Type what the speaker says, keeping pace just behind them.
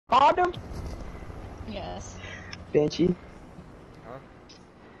Condom? Yes. Banshee? Huh?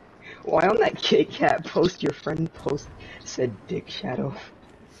 Why on that Kit Kat post your friend post said dick shadow?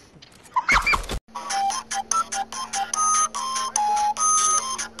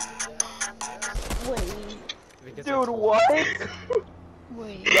 Wait. Dude, what?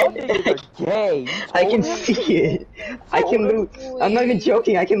 Wait. Y'all niggas are gay. I can see it. I can literally, I'm not even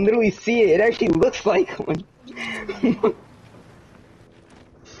joking, I can literally see it. It actually looks like one.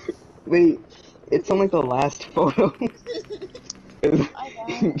 Wait, it's on like the last photo.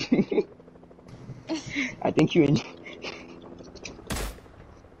 I think you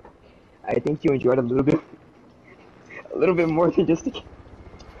enjoyed a little bit more than just a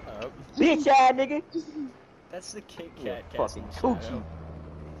Bitch ass nigga. That's the Kit Yeah, Kat fucking casting coochie.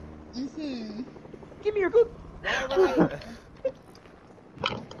 Mhm. Give me your good.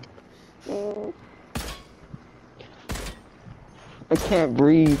 I can't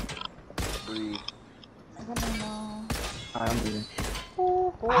breathe. Breathe. I don't know. I'm breathing.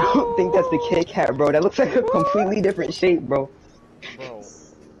 I don't think that's the Kit Kat, bro. That looks like a completely different shape, bro. Bro.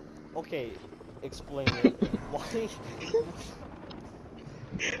 Okay, explain it. Why?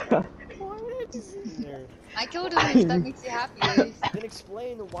 Why would I just sit in there? I told him if that makes you happy. Then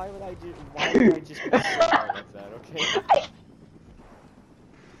explain why would I just be so out like that, okay?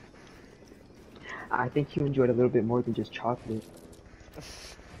 I think you enjoyed a little bit more than just chocolate.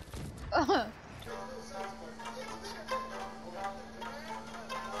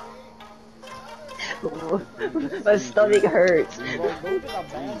 My stomach hurts. Bro, go to the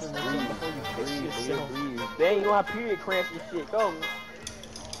bathroom or something before you piss yourself. Dang, you want period cramps and shit. Go.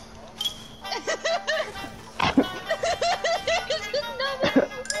 I'm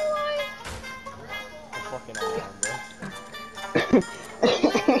fucking on, bro.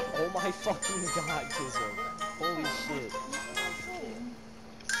 Oh my fucking god, Tizzo. Holy shit.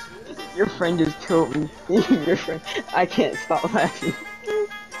 Your friend just killed me. Your friend. I can't stop laughing.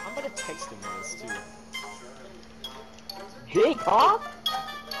 I'm gonna text him this too. Dick, huh?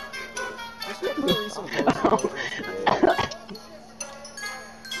 Just make her some clothes.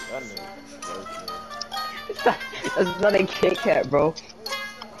 That's not a Kit Kat, bro.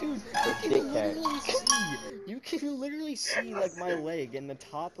 Dude, you can literally see like my leg and the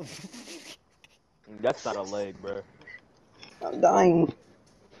top of. That's not a leg, bro. I'm dying.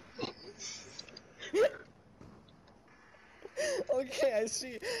 Okay, I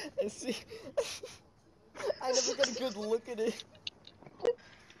see. I never got a good look at it.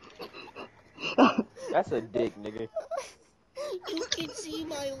 That's a dick, nigga. You can see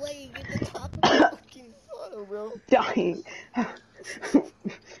my leg in the top of the fucking photo, bro. Dying.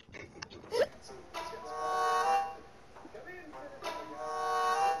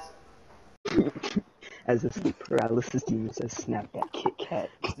 As a sleep paralysis demon says, snap that Kit Kat.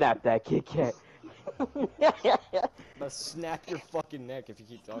 Snap that Kit Kat. I'll snap your fucking neck if you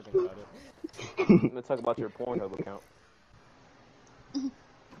keep talking about it. I'm gonna talk about your Pornhub account.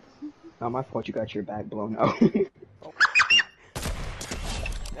 Not my fault you got your back blown out.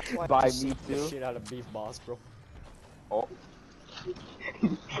 That's why By I me suck the too. shit out of Beef Boss, bro. Oh.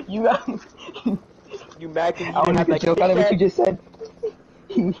 You got. You mad cause you I don't didn't have make a that joke Kit out of what Kat? you just said.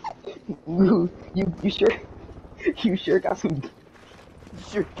 You sure got some. You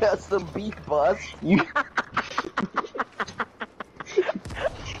sure got some beef, boss. You.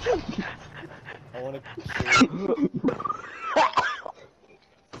 I wanna kill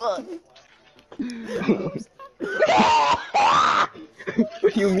Fuck.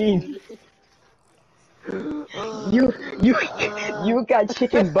 What do you mean? You got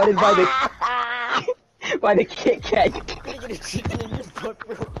chicken butted by the Kit Kat. You're gonna get a chicken in your butt,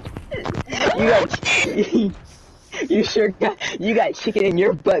 bro. You got chicken in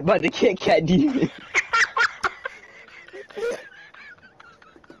your butt by the Kit Kat demon.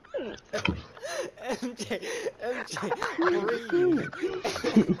 MJ,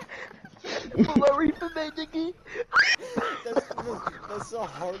 breathe. Pull a reaper, man, nigga. That's the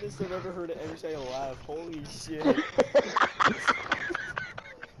hardest I've ever heard an MJ laugh. Holy shit.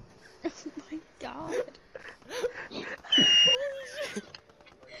 Oh my god.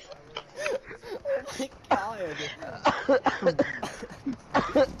 Oh my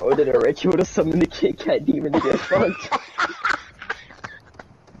god. Oh, did a ritual to summon the Kit Kat demon to get fucked?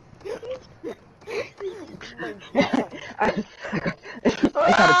 I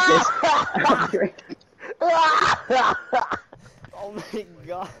got a piss. Oh my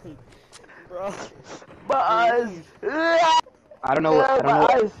god. Bro. My eyes. I don't know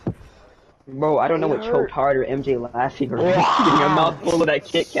what. Bro, I don't know what choked harder, MJ laughing or getting a mouthful of that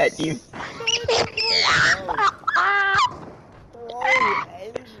Kit Kat demon. Bro,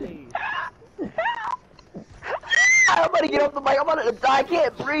 MJ. Somebody get off the mic. I'm about to die. I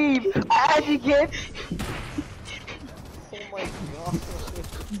can't breathe. I actually can't. Oh my god.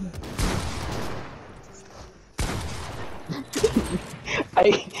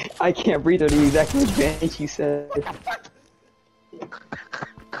 I can't breathe, or the exact what Banshee said.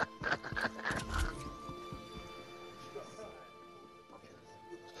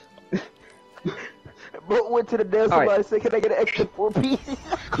 Bro went to the nail somebody said, can I get an extra 4 piece?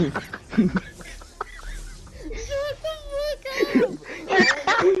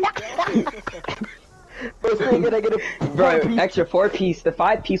 Bro said, can I get a 4 piece? Extra 4 piece. The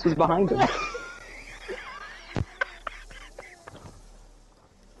 5 piece was behind him.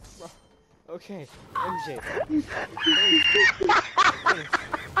 Okay, MJ.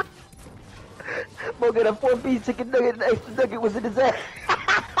 Bro got a 4 piece chicken nugget and the extra nugget was in his ass.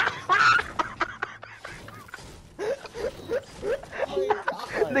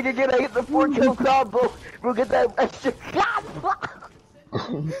 Nigga, can I get the 4 kill combo? Bro, get that extra combo.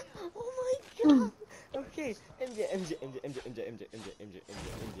 Oh my god. Okay, MJ,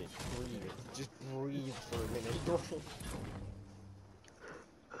 breathe. Just breathe for a minute.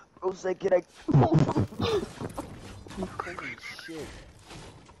 Bro said, can I... Holy shit.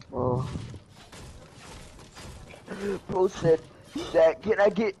 Oh. Bro said, Dad,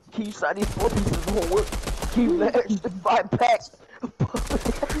 can you sign these 4 pieces of homework? Keep the extra 5 packs.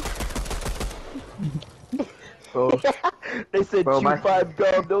 Bro. They said Bro, chew 5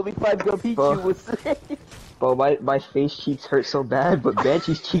 gum, the only 5 gum he chewed was Bro, my face cheeks hurt so bad, but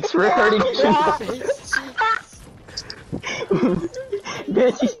Banshee's cheeks were hurting.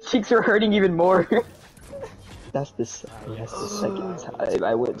 Banshee's cheeks were hurting even more. That's the second time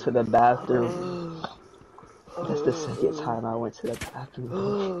I went to the bathroom. That's the second time I went to the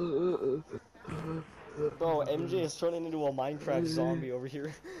bathroom. Bro, MJ is turning into a Minecraft zombie over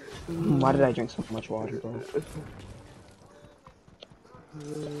here. Why did I drink so much water, bro?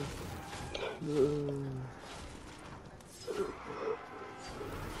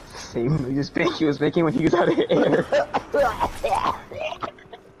 Same noise Banshee was making when he was out of air.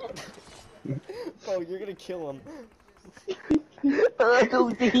 Bro, you're gonna kill him. Why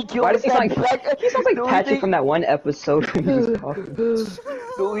does he sound like he sounds like Patrick from that one episode when he was talking. The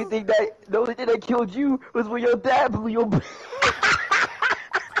only thing that killed you was when your dad blew your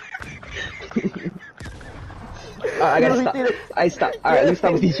I gotta stop. I stop. Alright, let me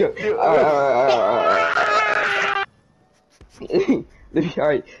stop with these jokes.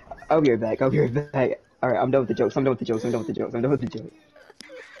 Alright, I'll be right back. Alright, I'm done with the jokes. I'm done with the jokes. Oh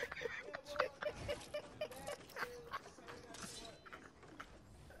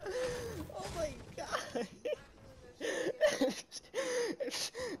my god.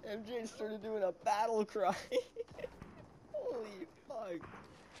 MJ started doing a battle cry. Holy fuck.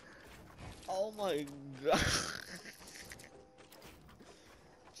 Oh my god.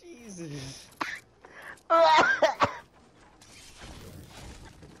 Jesus.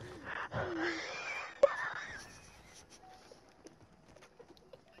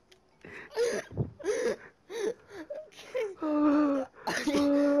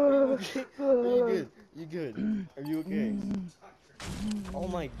 You good? Are you okay? Oh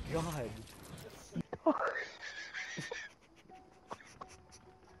my god.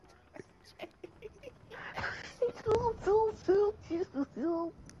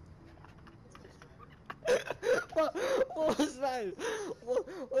 What was that?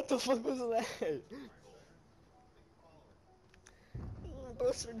 What the fuck was that?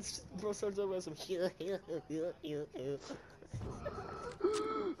 Bro starts talking about some here.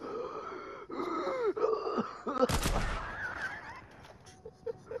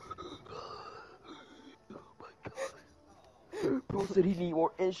 Bro said he need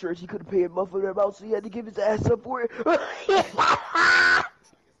more insurance. He couldn't pay a month for their mouth, so he had to give his ass up for it.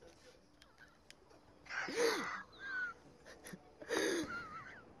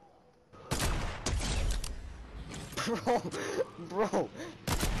 Bro.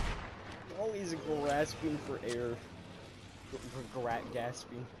 Always grasping for air.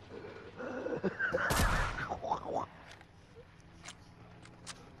 Gasping. Oh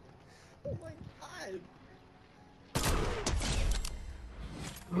my god.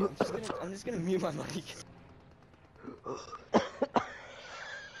 I'm just gonna mute my mic.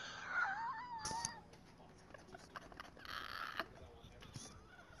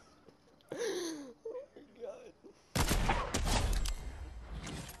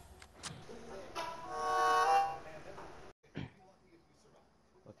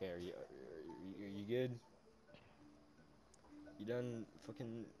 Okay, are you good? You done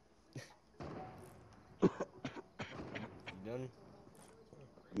fucking... You done?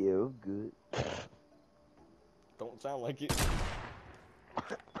 Yeah, I'm good. Don't sound like it.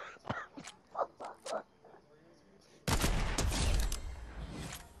 Oh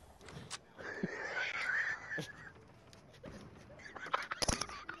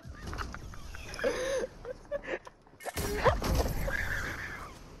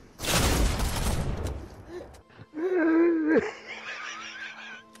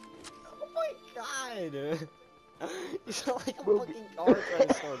my god! You sound like a Bro, fucking car trying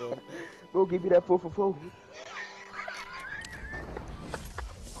to start him. Bro, give me that 4 for 4.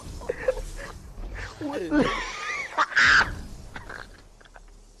 Oh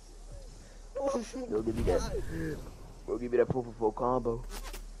Bro, give me that. Bro, give me that 4 for 4 combo.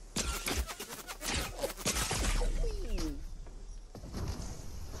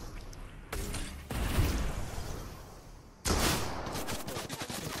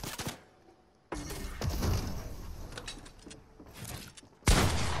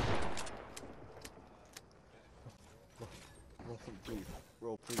 please.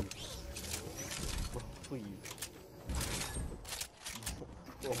 Bro, please. Bro, please. Bro, please.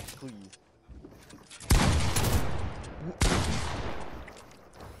 Bro, please.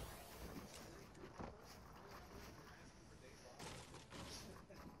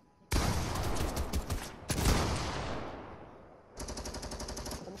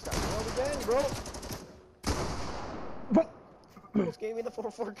 Almost got nailed again, bro. Almost gave me the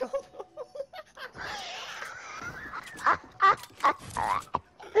 4-4 combo.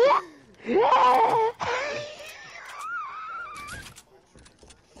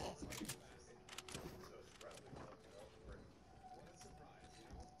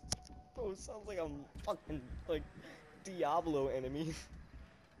 Bro, it sounds like I'm fucking like Diablo enemy.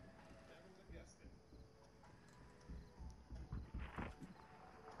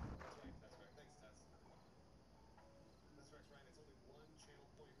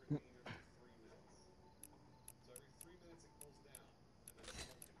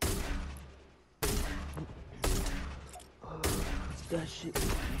 That shit is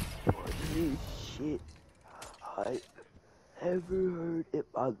the funniest shit I ever heard in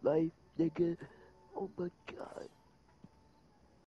my life, nigga. Oh my god.